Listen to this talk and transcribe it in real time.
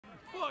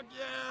Fuck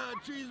yeah,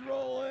 cheese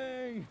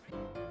rolling!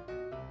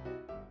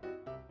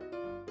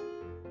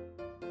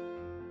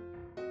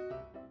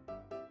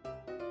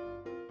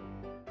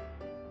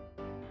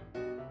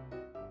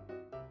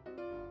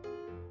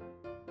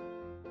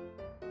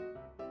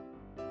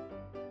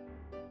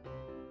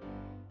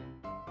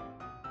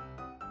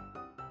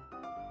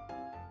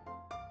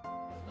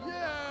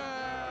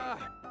 Yeah!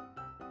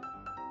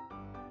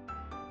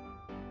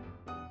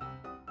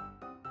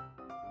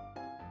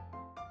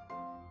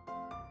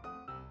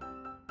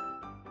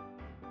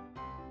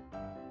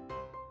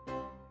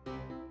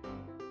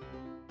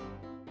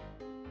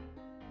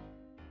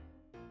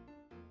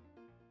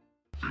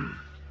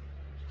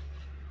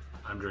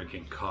 I'm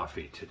drinking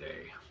coffee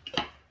today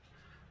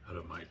out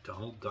of my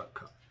Donald Duck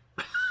cup.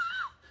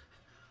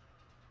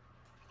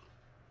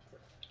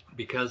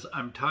 Because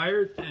I'm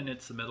tired and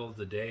it's the middle of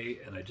the day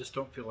and I just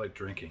don't feel like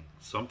drinking.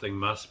 Something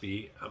must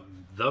be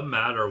the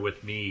matter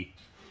with me.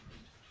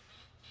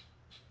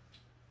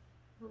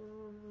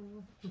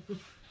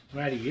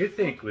 What do you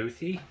think,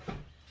 Lucy?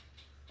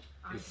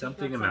 Is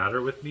something the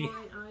matter with me?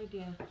 Fine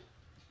idea.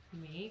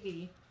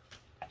 Maybe.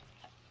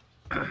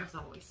 There's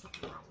always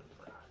something wrong with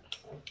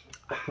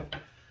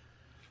Brad.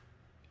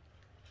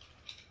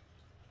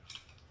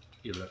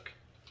 You look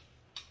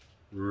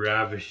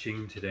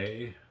ravishing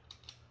today.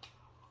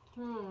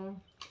 Oh.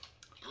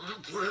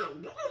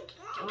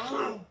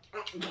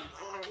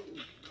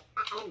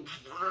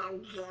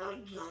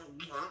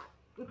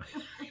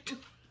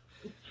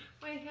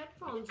 My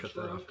headphones Cut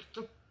that broke.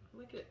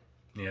 Look at.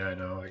 Yeah, I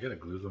know. I gotta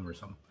glue them or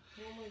something.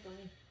 Oh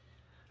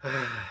my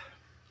god.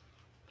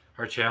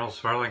 Our channel's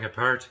falling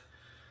apart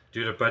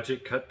due to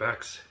budget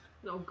cutbacks.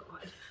 Oh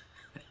god.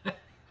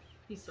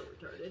 He's so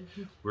retarded.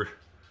 We're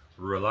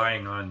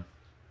relying on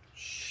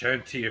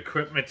shanty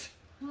equipment.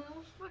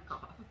 Oh, fuck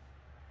off.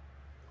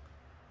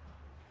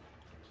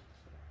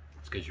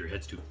 It's because your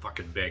head's too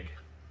fucking big.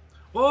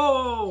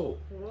 Whoa!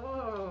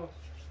 Whoa.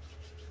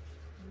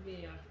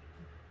 Maybe a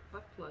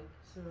butt plug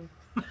soon.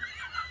 Shut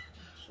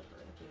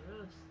right up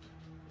your ass.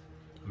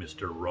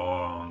 Mr.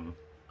 Wrong.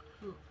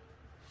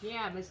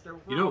 Yeah, Mr.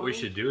 Wrong. You know what we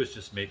should do is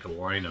just make a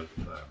line of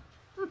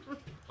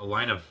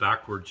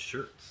backwards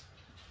shirts.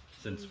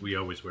 Since I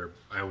always wear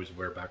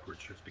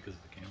backwards shirts because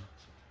of the camera.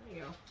 There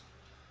you go.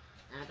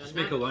 Just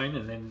make a line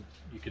and then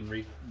you can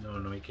read. No,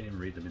 you can't even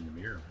read them in the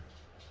mirror.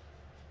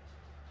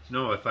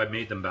 No, if I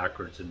made them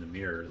backwards in the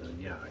mirror, then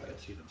yeah, I could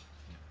see them.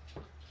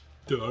 Yeah.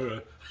 Duh.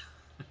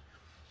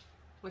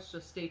 Let's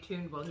just stay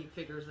tuned while he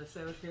figures this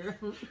out here.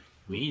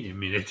 Wait a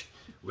minute.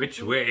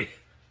 Which way?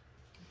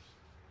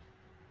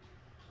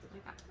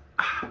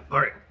 All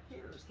right.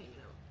 Hair's hanging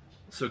out.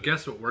 So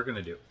guess what we're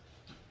gonna do?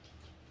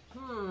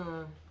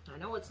 I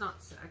know it's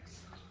not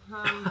sex.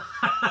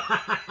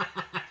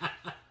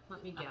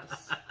 Let me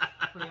guess.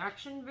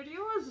 Reaction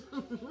videos?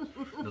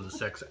 No, the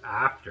sex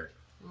after.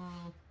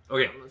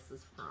 Okay. Promise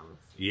is promise.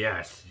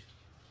 Yes.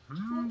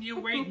 You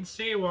wait and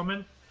see,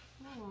 woman.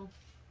 Oh,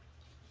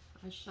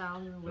 I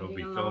shall. We'll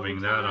be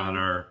filming that on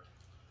our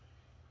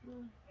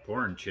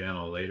porn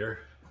channel later.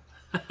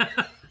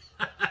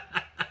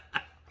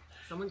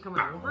 Someone coming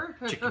over?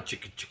 Chicka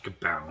chicka chicka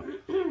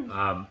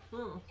bow.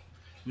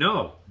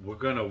 No, we're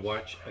gonna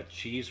watch a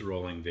cheese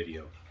rolling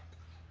video.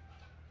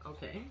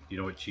 Okay. You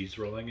know what cheese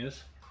rolling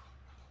is?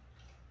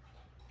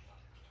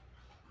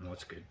 Well,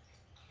 that's good.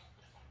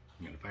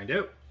 I'm gonna find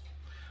out.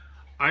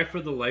 I,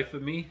 for the life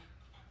of me,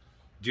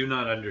 do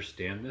not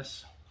understand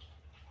this.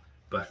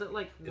 But is it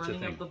like it's running a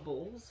thing. up the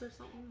bowls or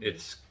something?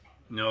 It's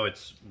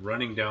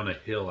running down a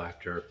hill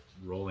after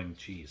rolling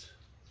cheese.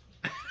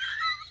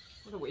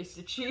 What a waste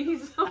of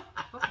cheese. Hope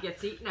it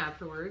gets eaten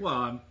afterwards.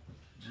 Well,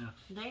 yeah.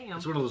 Damn.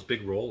 It's one of those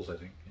big rolls, I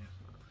think. Yeah.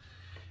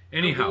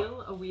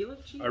 Anyhow, a wheel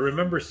of cheese? I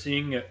remember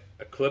seeing a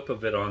clip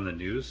of it on the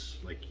news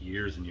like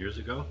years and years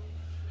ago,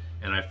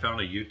 and I found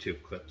a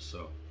YouTube clip,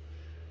 so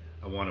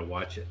I want to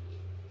watch it.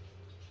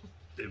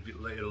 It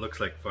looks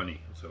like funny,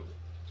 so.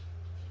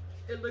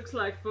 It looks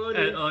like funny.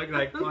 It looks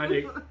like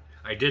funny.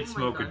 I did Oh my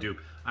smoke a God. doob.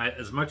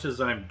 As much as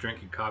I'm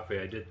drinking coffee,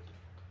 I did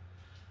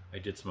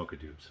smoke a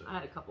doob. So. I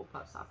had a couple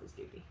puffs off his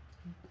doobie.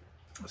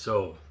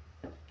 So,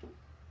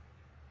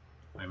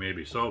 I may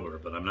be sober,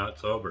 but I'm not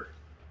sober.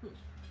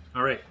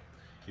 All right,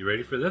 you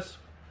ready for this?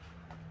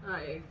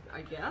 I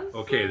guess.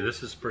 Okay,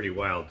 this is pretty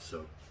wild.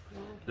 So,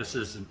 this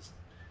isn't.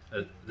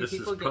 This is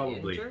people get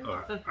probably.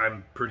 injured?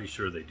 I'm pretty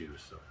sure they do.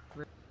 So.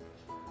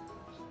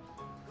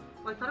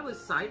 Well, I thought it was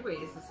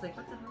sideways. It's like,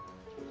 what the hell?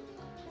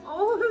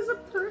 Oh, there's a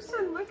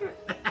person. Look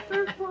at,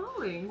 they're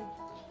falling.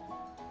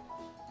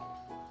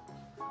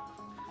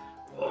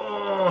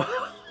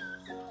 Oh!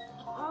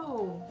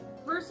 Oh,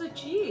 where's the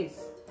cheese?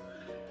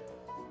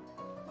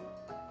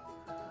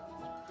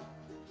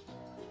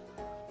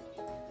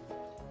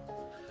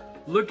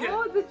 Look at.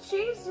 Oh, the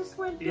cheese just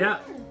went down. Yeah.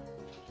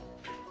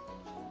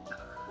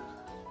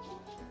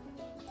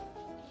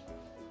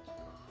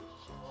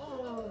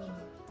 Oh.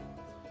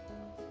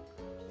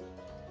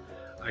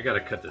 I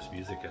gotta cut this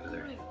music out of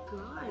there. Oh my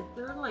god,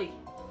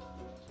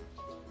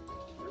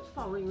 they're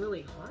falling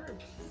really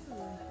hard.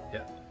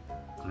 Yeah.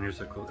 And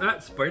here's a cool. Ah,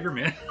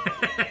 Spider-Man.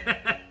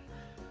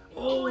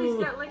 Oh, he's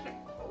got like a.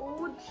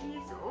 Oh,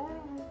 jeez. Oh,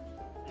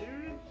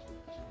 dude.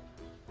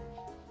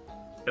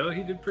 Oh,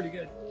 he did pretty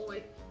good. Oh,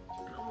 I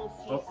almost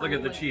see Oh, look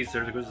at the like, cheese.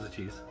 There goes the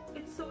cheese.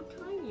 It's so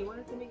tiny. Why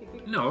don't they make it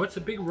bigger? No, it's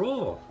a big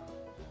roll.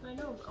 I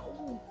know.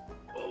 Oh.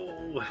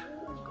 Oh.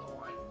 Oh,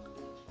 God.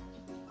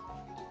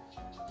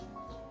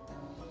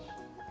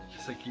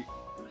 It's like you.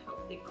 I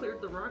hope they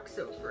cleared the rocks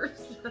out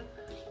first.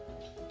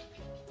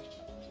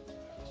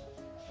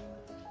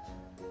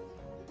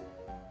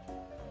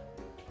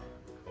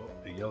 Oh,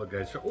 the yellow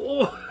guys.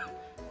 Oh.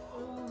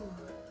 Oh.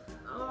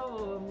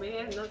 Oh,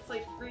 man. That's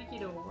like freaky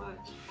to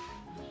watch.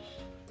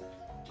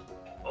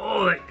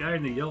 Oh, that guy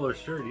in the yellow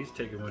shirt. He's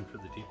taking one for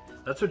the team.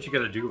 That's what you got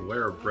to do.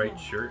 Wear a bright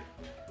shirt,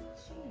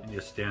 Jeez. and you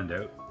stand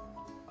out.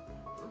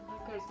 Oh,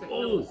 that guy's got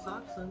Oh. yellow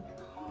socks on.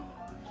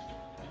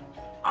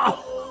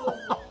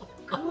 Oh.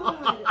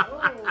 God.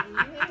 Oh,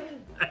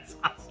 man. That's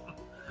awesome.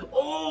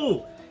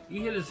 Oh, he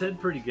hit his head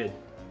pretty good.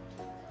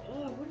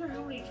 Oh, I wonder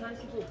how many times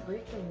people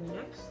break their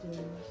necks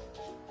doing this.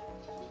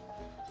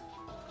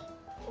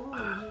 Oh,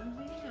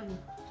 man.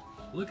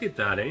 Look at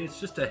that, eh? It's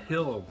just a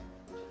hill.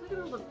 Look at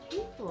all the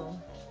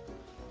people.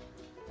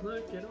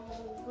 Look at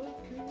all the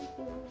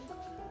people.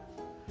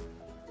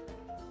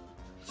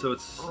 So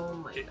it's Oh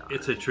my God.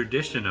 it's a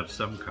tradition of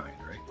some kind,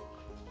 right?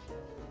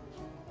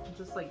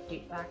 Just like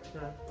date back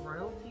to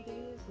royalty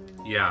days?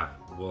 Or... Yeah,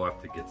 we'll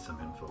have to get some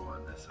info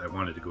on this. I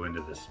wanted to go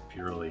into this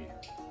purely.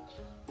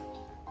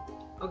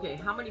 Okay,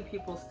 how many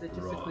people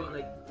statistically Raw.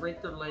 like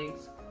break their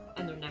legs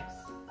and their necks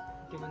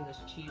doing this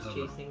cheese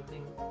chasing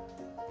thing?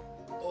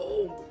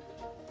 Oh!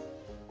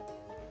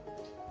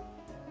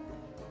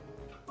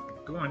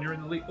 Go on, you're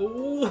in the lead.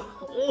 Oh!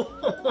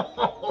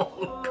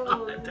 Oh!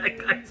 God, that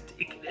guy's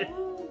taking it.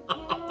 Oh,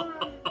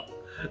 God.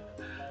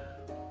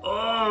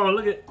 Oh,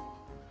 look at.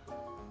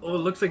 Oh, it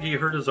looks like he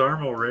hurt his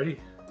arm already.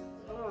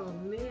 Oh,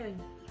 man.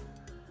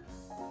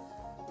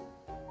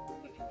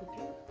 What do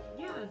people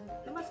do? Yeah,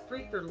 they must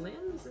break their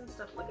limbs and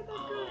stuff. Look at that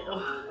guy.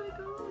 Oh my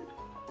God.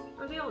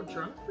 Are they all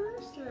drunk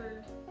first,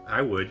 or?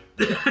 I would.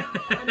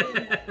 I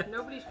mean,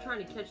 nobody's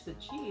trying to catch the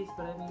cheese,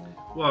 but I mean.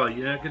 Well,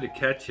 you're not going to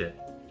catch it.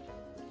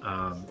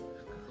 That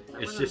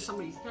It's went just on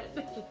somebody's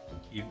head.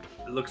 you.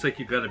 It looks like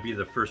you got to be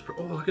the first.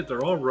 Oh, look at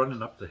they're all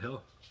running up the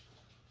hill.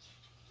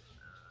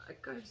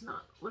 That guy's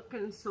not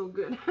looking so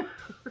good.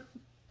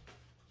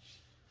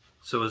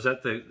 So is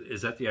that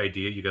the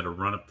idea? You got to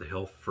run up the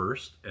hill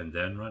first and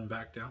then run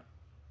back down?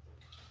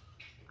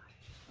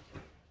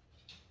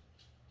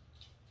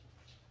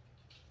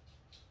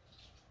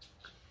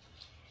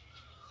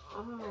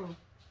 Oh,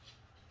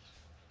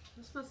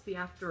 this must be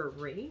after a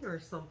rain or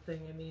something.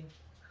 I mean,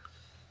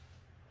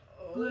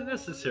 Not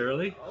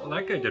necessarily. Well,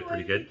 that guy did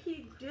pretty good. I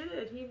think he did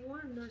it. He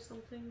won or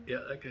something. Yeah,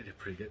 that guy did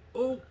pretty good.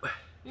 Oh!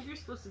 Maybe you're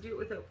supposed to do it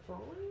without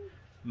falling?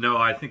 No,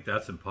 I think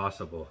that's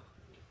impossible.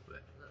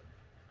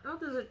 Oh,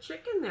 there's a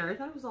chicken there. I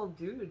thought it was all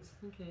dudes.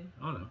 Okay.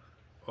 Oh no.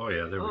 Oh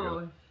yeah, there we go.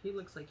 Oh, he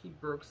looks like he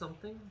broke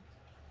something.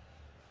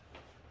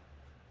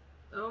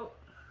 Oh,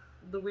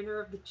 the winner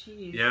of the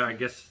cheese. Yeah, I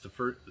guess it's the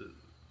first.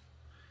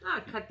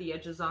 Ah, cut the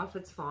edges off.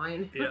 It's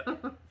fine. Yeah,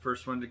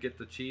 first one to get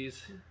the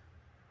cheese.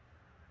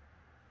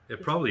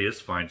 It probably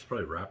is fine. It's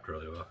probably wrapped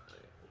really well.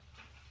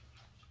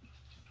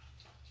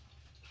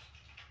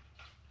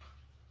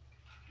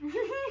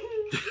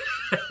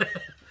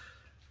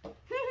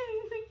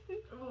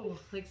 Oh,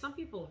 like some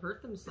people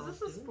hurt themselves. Is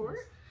this a doing sport?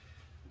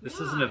 This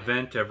is an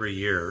event every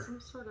year Some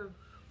sort of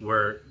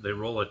where they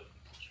roll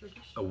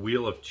tradition. a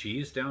wheel of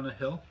cheese down a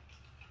hill.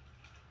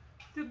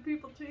 Do the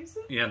people chase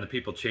it? Yeah, and the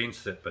people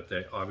changed it, but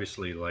they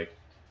obviously like.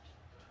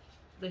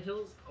 The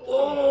hills.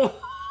 Oh!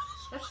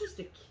 That's just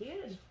a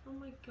kid. Oh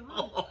my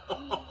god.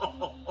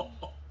 Oh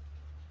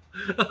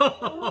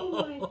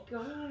Oh my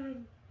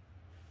god.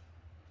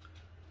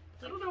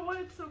 I don't know why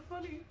it's so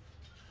funny.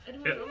 I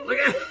don't Yeah, know. look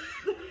at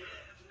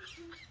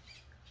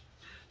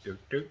do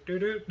do do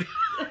do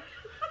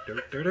do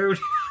do do.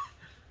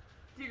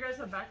 Do you guys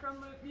have background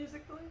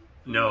music going?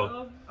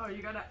 No. Oh,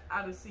 you gotta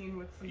add a scene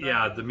with some.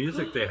 Yeah, the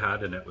music they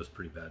had in it was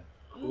pretty bad.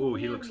 Oh,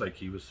 he man. looks like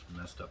he was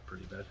messed up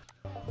pretty bad.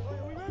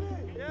 Are we ready?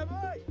 Yeah,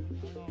 boy.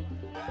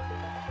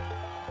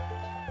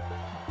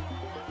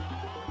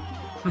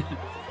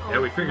 Yeah,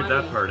 we figured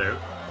that part out.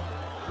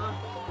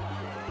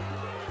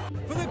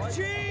 For the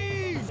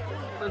cheese!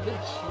 For the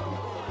cheese.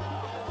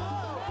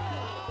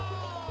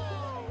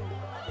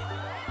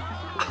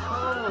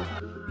 Oh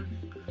god.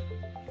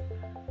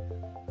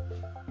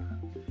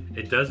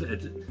 It does.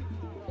 It's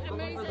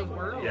All over the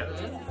world. Yeah.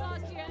 eh?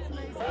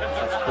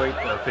 quite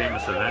a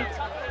famous event.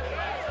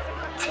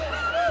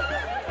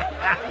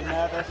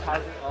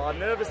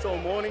 Nervous all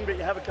morning, but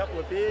you have a couple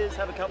of beers,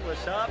 have a couple of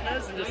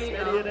sharpeners, and just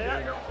steady it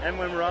out. And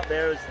when we're up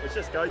there, it's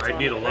just go time. I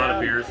need a lot of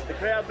beers, The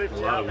crowd lifts a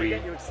you lot up of and get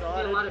weed. you Did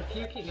excited. a lot of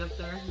puking up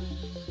there.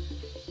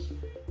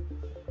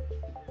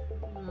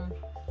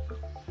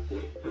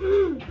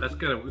 That's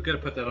good. We've got to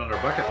put that on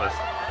our bucket list.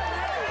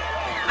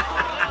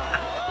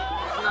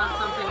 It's not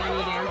something I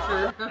need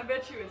answered. I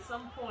bet you at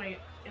some point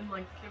in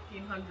like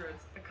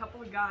 1500s, a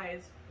couple of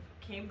guys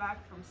came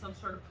back from some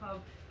sort of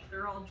pub.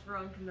 They're all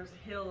drunk and there's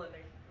a hill and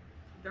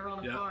they're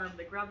on a farm.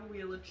 They grab a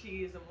wheel of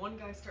cheese and one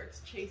guy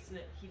starts chasing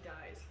it. He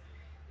dies.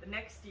 The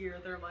next year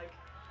they're like,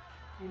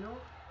 you know,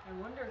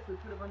 I wonder if we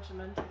put a bunch of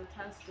men to the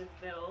test if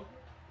they'll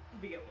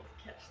be able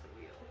to catch the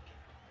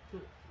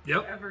wheel.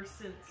 Yep. Ever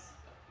since.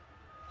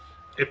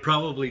 It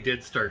probably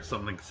did start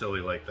something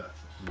silly like that.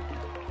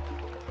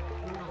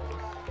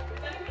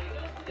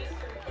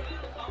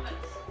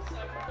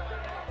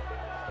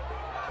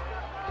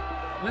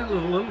 That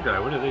little guy,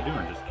 what are they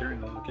doing? Just carrying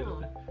the little kid?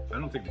 I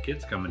don't think the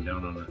kid's coming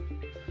down on I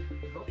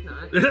hope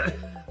not. the...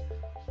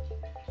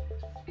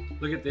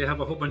 Look at, they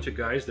have a whole bunch of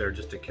guys there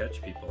just to catch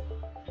people.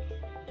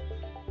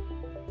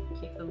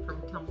 Keep them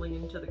from tumbling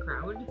into the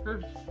crowd.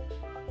 Try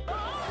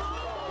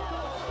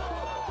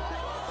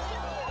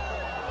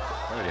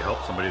to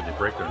help somebody to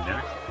break their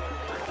neck.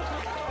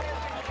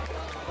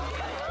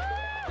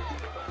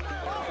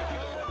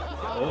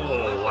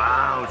 Oh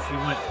wow, she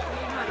went.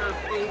 She had her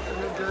face in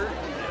the dirt.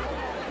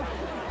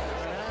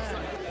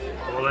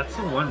 Oh, that's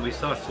the one we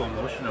saw slow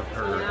motion of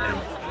her.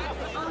 Yeah.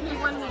 Oh, he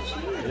won the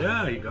cheese.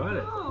 Yeah, he got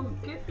it. Oh,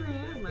 good for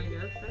him, I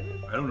guess. Eh?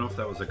 I don't know if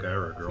that was a guy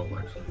or a girl,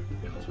 actually. To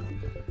be honest with you.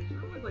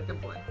 That looked like a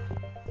boy.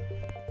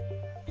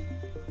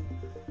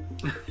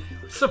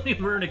 Somebody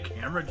wearing a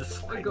camera just A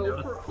sliding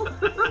down. GoPro.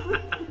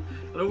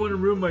 I don't want to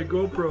ruin my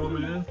GoPro,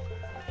 man.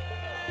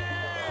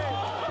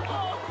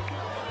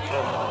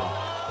 Oh.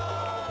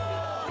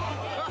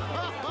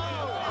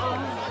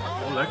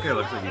 Oh, that guy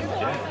looks like he's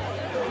dead.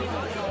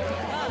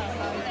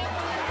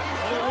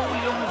 Oh, he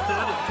almost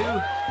had it too.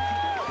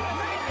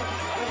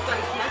 Just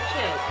gotta catch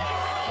it.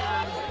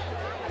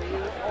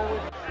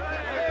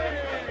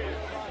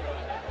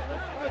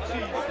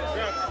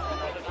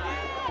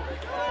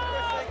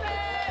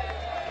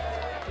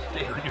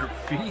 Stay on your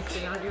feet.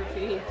 Stay on your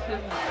feet.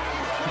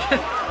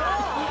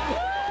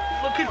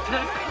 Look at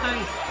that guy.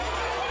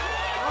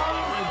 Oh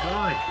my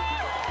god.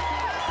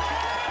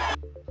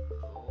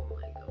 Oh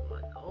my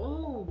god.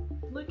 Oh,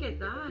 look at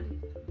that.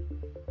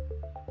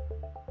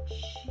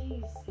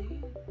 Jeez,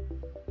 eh?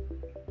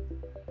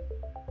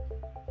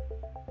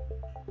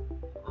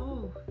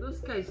 Oh,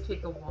 those guys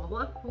take a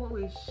wallop.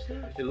 Holy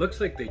shit. It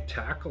looks like they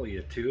tackle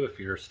you too if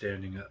you're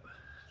standing up.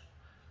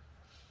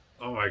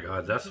 Oh my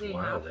god, that's They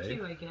wild, have eh?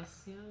 to, I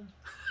guess, yeah.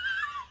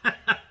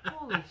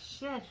 Holy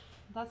shit.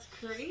 That's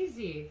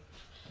crazy.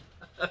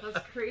 That's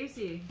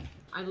crazy.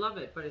 I love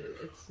it, but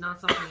it's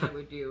not something I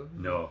would do.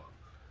 No.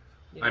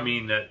 You I know,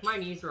 mean that. my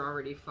knees are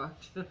already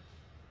fucked.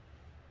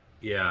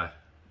 Yeah.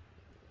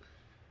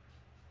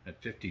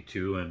 At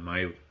 52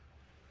 and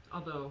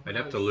Although I'd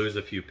have to lose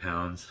a few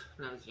pounds.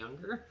 when I was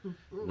younger.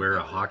 Wear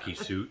a hockey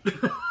suit.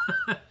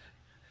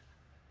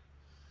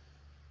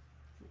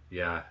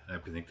 Yeah, I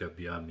think that'd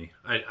be on me.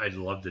 I'd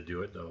love to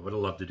do it though. I would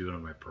have loved to do it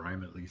in my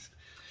prime at least.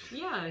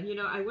 Yeah, you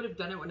know, I would have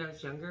done it when I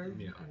was younger.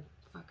 Yeah.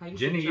 Fuck, I used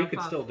Ginny, to you jump could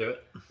off, still do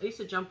it. I used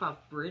to jump off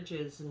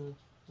bridges and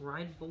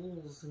ride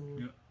bulls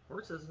and Yeah.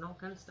 horses and all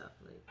kind of stuff.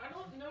 Like, I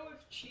don't know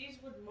if cheese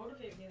would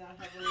motivate me that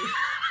heavily.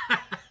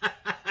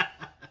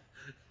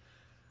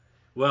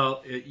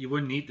 Well, you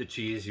wouldn't eat the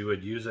cheese. You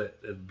would use it.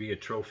 It'd be a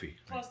trophy.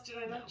 Plus, did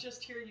I not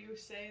just hear you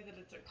say that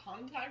it's a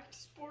contact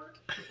sport?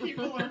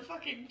 People are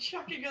fucking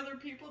chucking other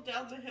people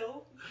down the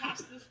hill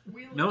past this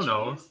wheel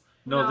of cheese?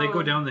 No, they No.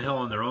 go down the hill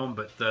on their own,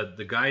 but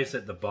the guys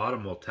at the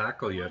bottom will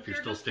tackle you if you're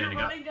still standing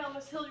you're up. running down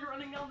this hill, you're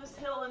running down this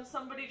hill, and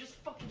somebody just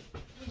fucking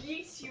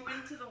yeets you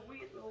into the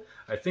wheel.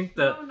 I think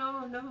that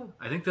no.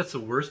 I think that's the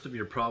worst of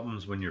your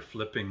problems when you're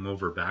flipping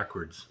over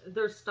backwards.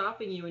 They're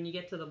stopping you when you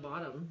get to the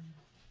bottom.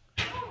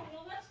 Oh,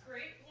 well, that's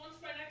great. Once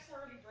my neck's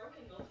already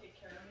broken, they'll take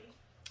care of me.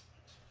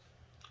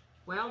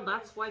 Well,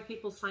 that's why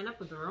people sign up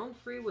with their own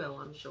free will,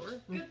 I'm sure.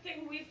 Good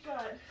thing we've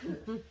got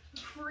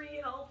free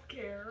health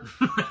care.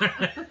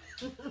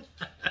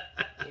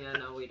 Yeah,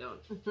 no, we don't.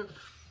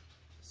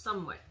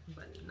 Somewhat,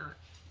 but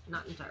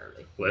not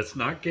entirely. Let's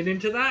not get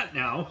into that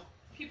now.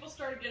 People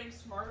started getting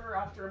smarter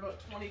after about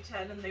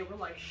 2010, and they were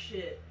like,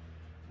 shit,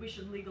 we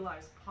should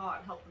legalize pot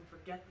and help them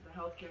forget that the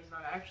healthcare is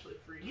not actually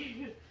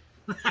free.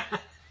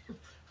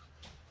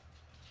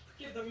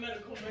 Give them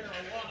medical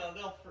marijuana,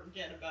 they'll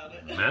forget about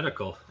it.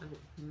 Medical.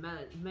 And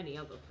many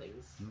other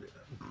things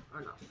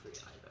are not free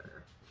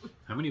either.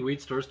 How many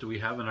weed stores do we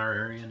have in our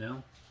area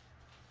now?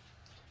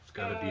 It's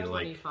got to be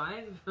like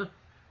 25? I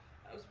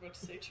was about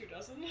to say 2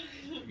 dozen.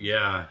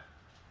 yeah.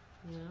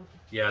 Yeah.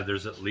 Yeah,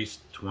 there's at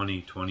least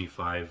 20,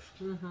 25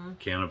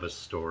 cannabis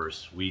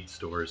stores, weed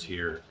stores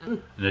here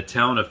in a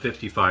town of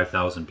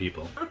 55,000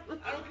 people.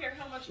 I don't care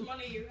how much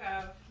money you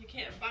have, you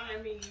can't buy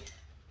me.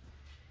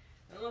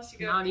 Unless you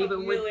got Not a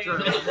even with million.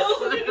 drugs.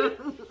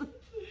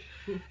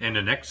 And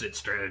an exit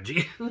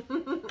strategy.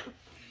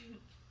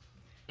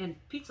 And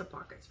pizza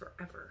pockets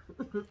forever.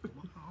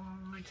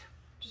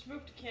 Just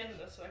move to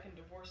Canada so I can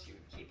divorce you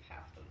and keep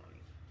half the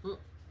money.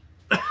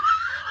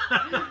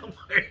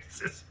 Where is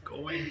this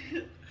going?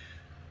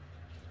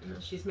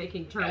 She's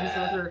making terms with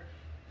her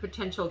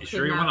potential You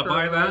sure you want to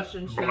buy that?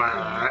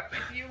 Blah.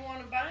 If you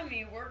want to buy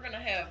me, we're going to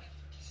have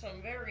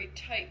some very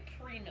tight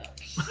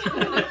prenups.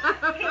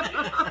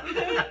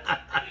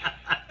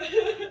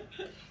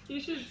 You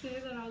should say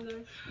that on there.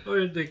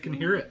 Oh, they can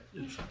hear it.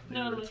 It's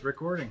No,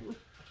 recording.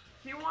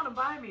 If you want to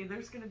buy me,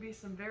 there's going to be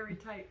some very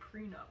tight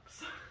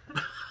prenups.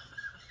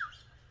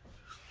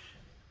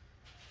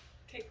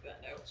 Take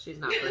that out. She's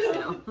not for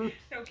sale.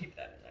 Don't keep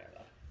that in there,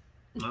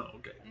 though. Oh,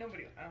 okay.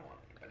 Nobody, I don't want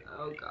anybody.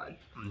 Oh God.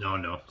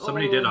 No.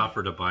 Somebody did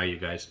offer to buy you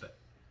guys, but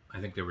I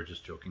think they were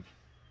just joking.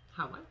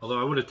 How much? Although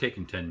I would have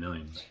taken 10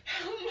 million.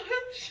 How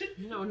much?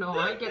 No,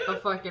 I get the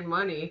fucking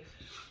money.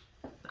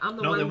 I'm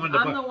the No, they wanted to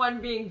I'm the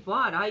one being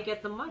bought. I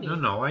get the money.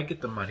 No, I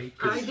get the money.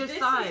 'Cause I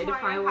decide if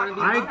I want to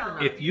be bought or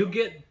not. if you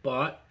get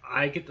bought,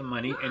 I get the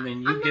money, and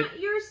then you I'm get not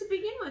yours to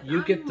begin with. you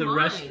I'm get the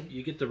rest. mine.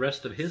 You get the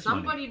rest of his money.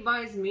 Somebody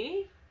buys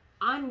me,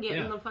 I'm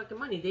getting Yeah. the fucking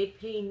money. They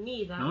pay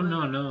me that No,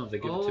 money. no, they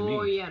give it to me.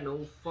 Oh yeah,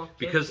 no fuck.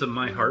 Because of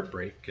my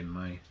heartbreak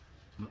and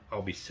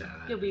I'll be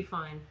sad. You'll be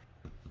fine.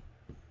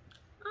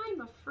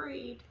 I'm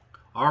afraid.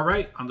 All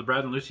right, on the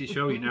Brad and Lucy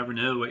show, you never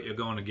know what you're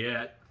going to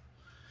get.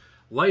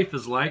 Life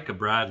is like a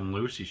Brad and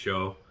Lucy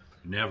show.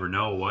 You never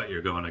know what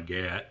you're going to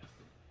get.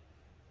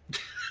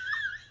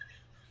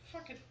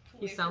 Fucking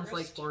He sounds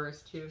like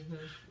plagiarist. Forrest too.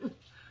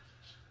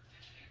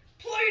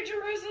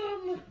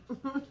 Plagiarism!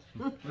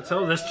 That's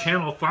how this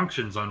channel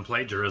functions on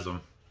plagiarism.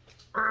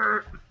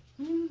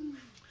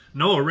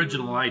 No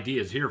original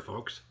ideas here,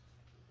 folks.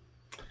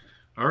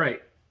 All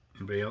right.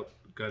 Anybody else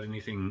got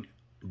anything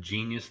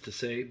genius to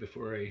say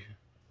before I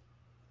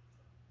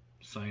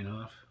sign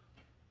off?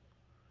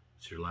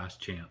 It's your last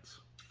chance.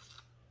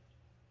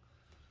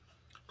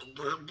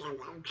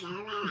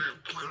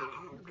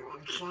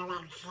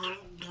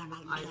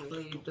 I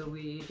played the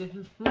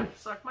weed.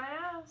 Suck my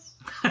ass.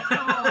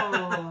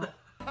 Oh.